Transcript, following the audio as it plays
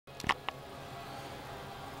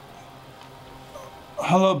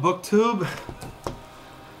Hello BookTube.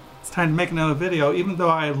 It's time to make another video. Even though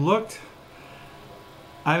I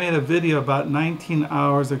made a video about 19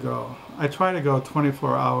 hours ago. I try to go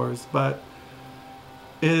 24 hours, but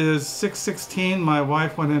it is 6:16. My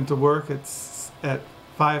wife went into work. It's at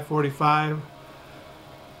 5:45.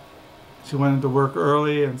 She went into work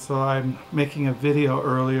early, and so I'm making a video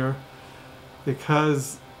earlier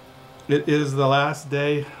because it is the last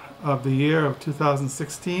day of the year of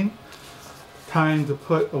 2016. Time to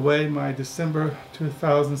put away my December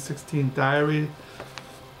 2016 diary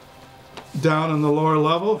down in the lower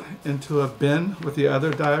level into a bin with the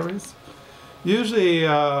other diaries. Usually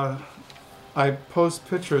I post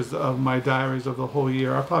pictures of my diaries of the whole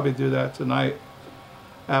year. I'll probably do that tonight.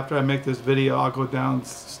 After I make this video, I'll go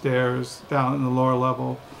downstairs, down in the lower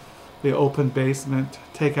level, the open basement,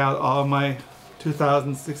 take out all my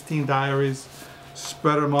 2016 diaries,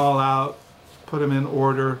 spread them all out, put them in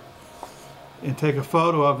order, and take a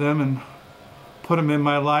photo of them and put them in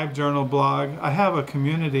my LiveJournal blog. I have a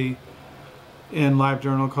community in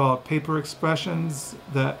LiveJournal called Paper Expressions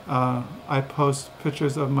that I post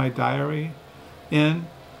pictures of my diary in.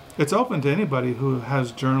 It's open to anybody who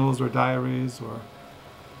has journals or diaries,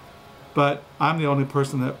 but I'm the only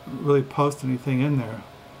person that really posts anything in there.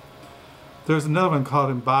 There's another one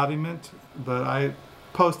called Embodiment, but I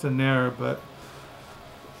post in there.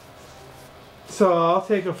 So I'll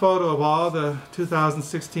take a photo of all the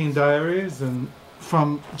 2016 diaries, and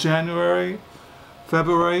from January,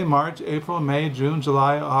 February, March, April, May, June,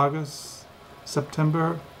 July, August,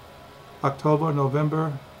 September, October,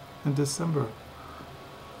 November, and December.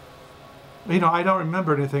 You know, I don't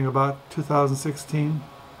remember anything about 2016.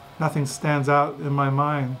 Nothing stands out in my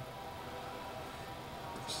mind.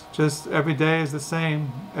 Just every day is the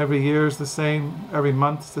same, every year is the same, every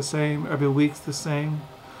month's the same, every week's the same.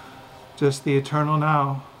 Just the eternal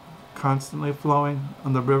now, constantly flowing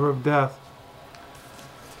on the river of death.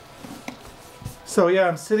 So yeah,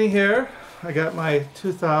 I'm sitting here. I got my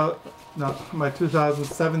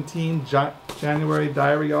 2017 January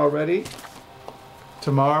diary already.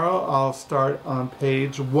 Tomorrow I'll start on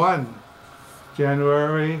page 1.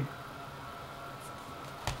 January.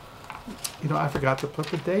 You know, I forgot to put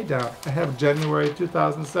the day down. I have January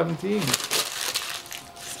 2017.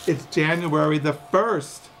 It's January the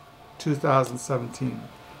 1st. 2017.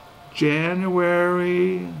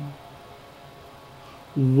 January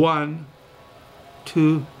 1,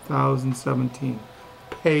 2017.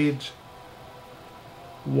 Page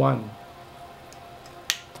 1.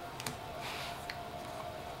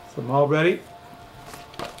 So I'm all ready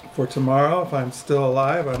for tomorrow. If I'm still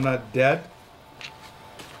alive, I'm not dead.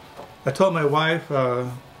 I told my wife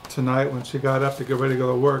tonight when she got up to get ready to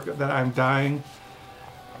go to work that I'm dying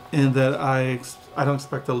and that I don't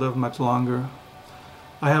expect to live much longer.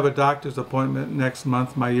 I have a doctor's appointment next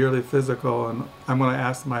month, my yearly physical, and I'm going to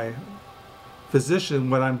ask my physician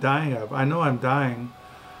what I'm dying of. I know I'm dying,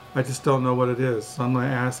 I just don't know what it is, so I'm going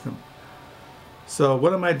to ask him. So,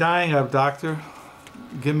 what am I dying of, doctor?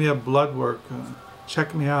 Give me a blood work,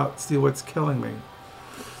 check me out, see what's killing me.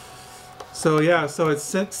 So yeah, so it's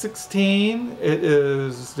 6/16, it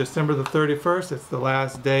is December the 31st, it's the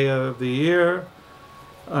last day of the year.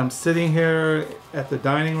 I'm sitting here at the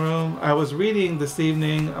dining room. I was reading this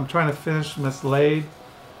evening. I'm trying to finish Mislaid.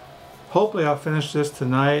 Hopefully I'll finish this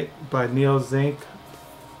tonight by Nell Zink.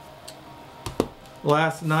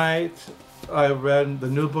 Last night I read the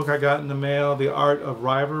new book I got in the mail, The Art of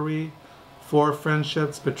Rivalry, 4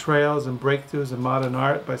 Friendships, Betrayals, and Breakthroughs in Modern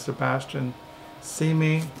Art by Sebastian,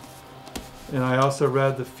 Smee. And I also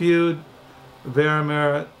read the Feud,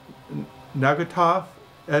 Vladimir, Nabokov,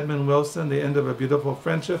 Edmund Wilson, The End of a Beautiful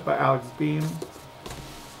Friendship by Alex Beam.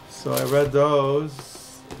 So I read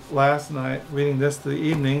those last night, reading this the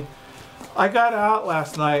evening. I got out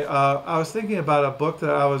last night. I was thinking about a book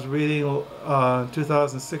that I was reading in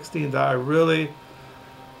 2016 that I really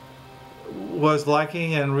was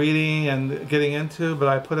liking and reading and getting into, but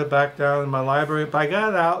I put it back down in my library. But I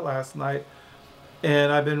got it out last night,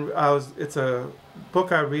 and it's a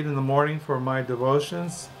book I read in the morning for my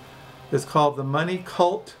devotions. It's called The Money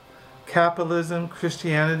Cult, Capitalism,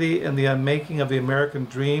 Christianity, and the Unmaking of the American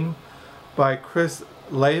Dream by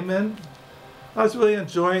Lehmann. I was really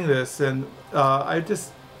enjoying this, and I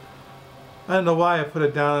don't know why I put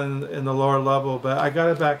it down in the lower level, but I got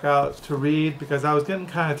it back out to read because I was getting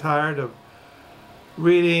kind of tired of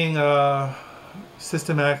reading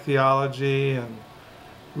systematic theology and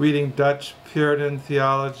reading Dutch Puritan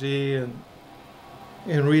theology and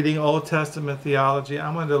reading Old Testament theology. I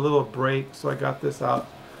wanted a little break, so I got this out,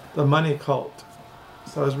 The Money Cult.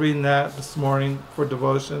 So I was reading that this morning for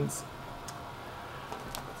devotions.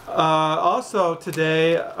 Also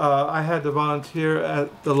today, I had to volunteer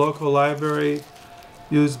at the local library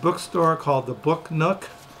used bookstore called the Book Nook.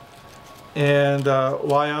 And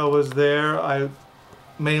while I was there, I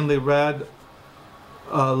mainly read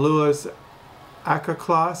Louis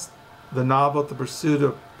Auchincloss, the novel The Pursuit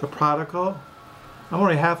of the Prodigal. I'm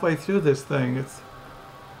already halfway through this thing. It's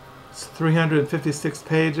 356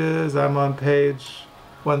 pages. I'm on page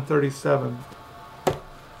 137.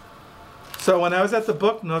 So when I was at the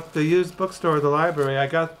Book Nook, the used bookstore at the library, I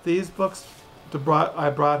got these books I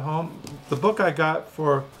brought home. The book I got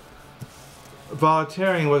for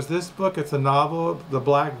volunteering was this book. It's a novel, The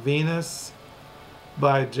Black Venus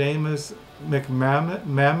by James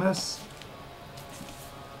MacManus.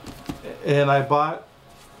 And I bought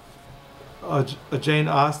a Jane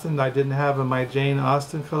Austen I didn't have in my Jane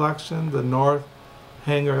Austen collection, the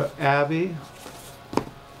Northanger Abbey.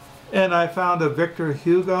 And I found a Victor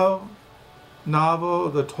Hugo novel,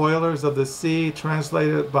 The Toilers of the Sea,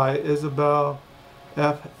 translated by Isabel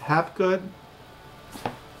F. Hapgood,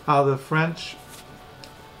 out of the French.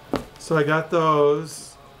 So I got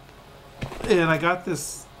those. And I got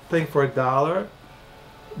this thing for $1.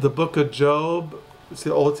 The Book of Job. It's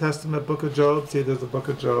the Old Testament Book of Job. See, there's the Book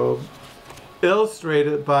of Job.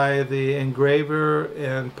 Illustrated by the engraver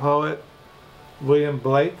and poet William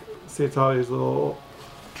Blake. See, it's all these little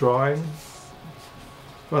drawings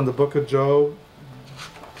from the Book of Job.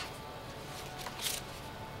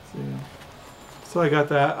 See. So I got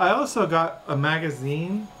that. I also got a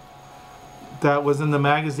magazine that was in the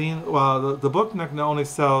magazine. Well, the Book Nook not only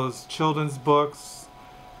sells children's books,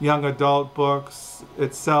 young adult books,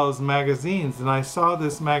 it sells magazines. And I saw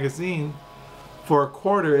this magazine for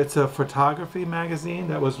 $0.25. It's a photography magazine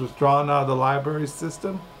that was withdrawn out of the library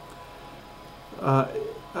system.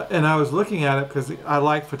 And I was looking at it because I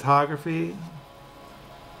like photography.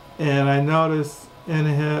 And I noticed in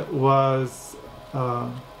it was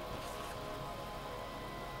a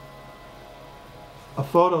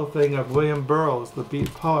photo thing of William Burroughs, the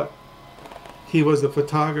beat poet. He was a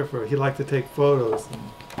photographer. He liked to take photos. And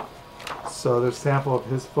so there's a sample of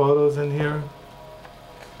his photos in here.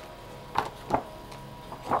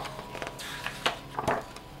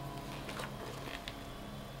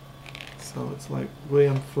 So it's like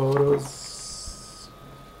William photos.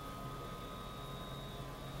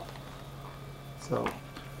 So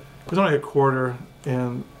it was only $0.25,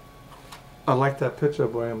 and I like that picture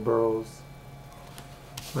of William Burroughs.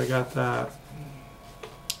 I got that.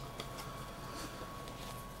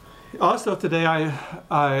 Also today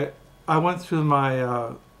I went through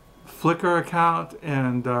my Flickr account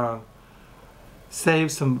and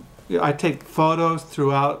saved some. I take photos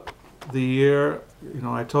throughout the year. You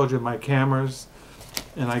know, I told you my cameras,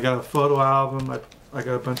 and I got a photo album. I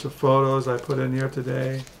got a bunch of photos I put in here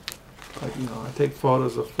today. Like, you know, I take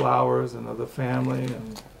photos of flowers and of the family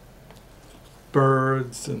and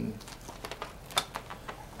birds and,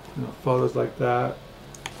 you know, photos like that.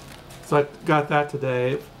 So I got that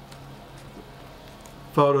today.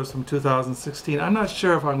 Photos from 2016. I'm not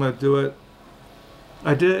sure if I'm going to do it.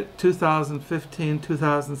 I did it 2015,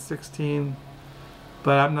 2016,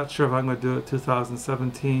 but I'm not sure if I'm going to do it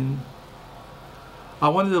 2017. I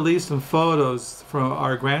wanted to leave some photos for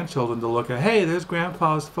our grandchildren to look at. Hey, there's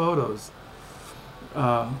Grandpa's photos.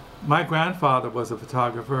 My grandfather was a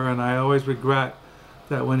photographer, and I always regret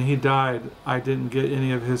that when he died, I didn't get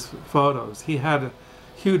any of his photos. He had a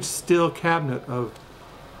huge steel cabinet of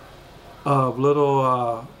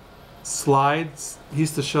little slides. He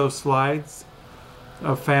used to show slides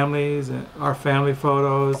of families and our family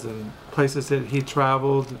photos and places that he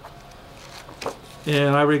traveled.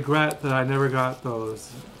 And I regret that I never got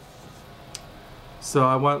those. So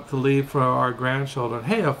I want to leave for our grandchildren,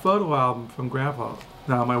 hey, a photo album from Grandpa.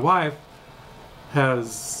 Now my wife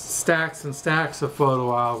has stacks and stacks of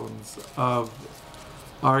photo albums of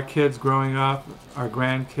our kids growing up, our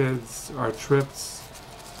grandkids, our trips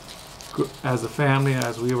as a family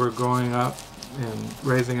as we were growing up and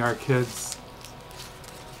raising our kids.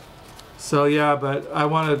 So yeah, but I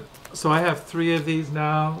wanted, so I have 3 of these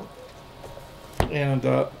now. And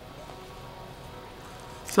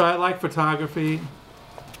so I like photography.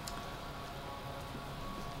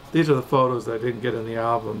 These are the photos that I didn't get in the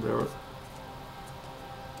album.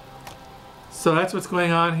 So that's what's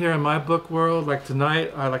going on here in my book world. Like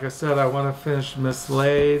tonight, like I said, I want to finish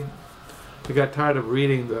Mislaid. I got tired of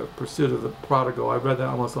reading The Pursuit of the Prodigal. I read that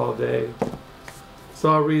almost all day.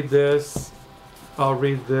 So I'll read this, I'll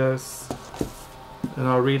read this, and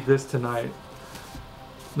I'll read this tonight.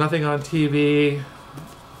 Nothing on TV.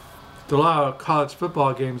 There are a lot of college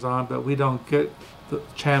football games on, but we don't get the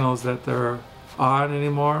channels that they're on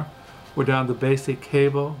anymore. We're down to basic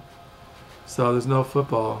cable, so there's no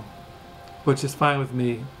football, which is fine with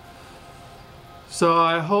me. So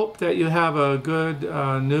I hope that you have a good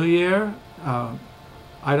New Year.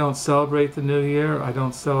 I don't celebrate the New Year. I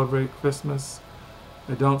don't celebrate Christmas.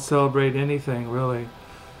 I don't celebrate anything, really.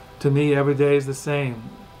 To me, every day is the same.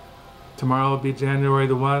 Tomorrow will be January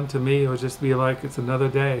the 1. To me, it will just be like it's another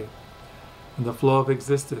day in the flow of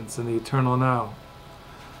existence in the eternal now.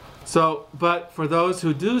 So, but for those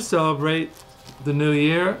who do celebrate the New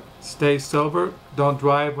Year, stay sober. Don't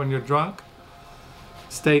drive when you're drunk.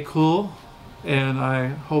 Stay cool. And I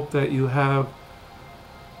hope that you have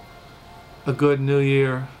a good New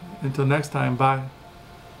Year. Until next time, bye.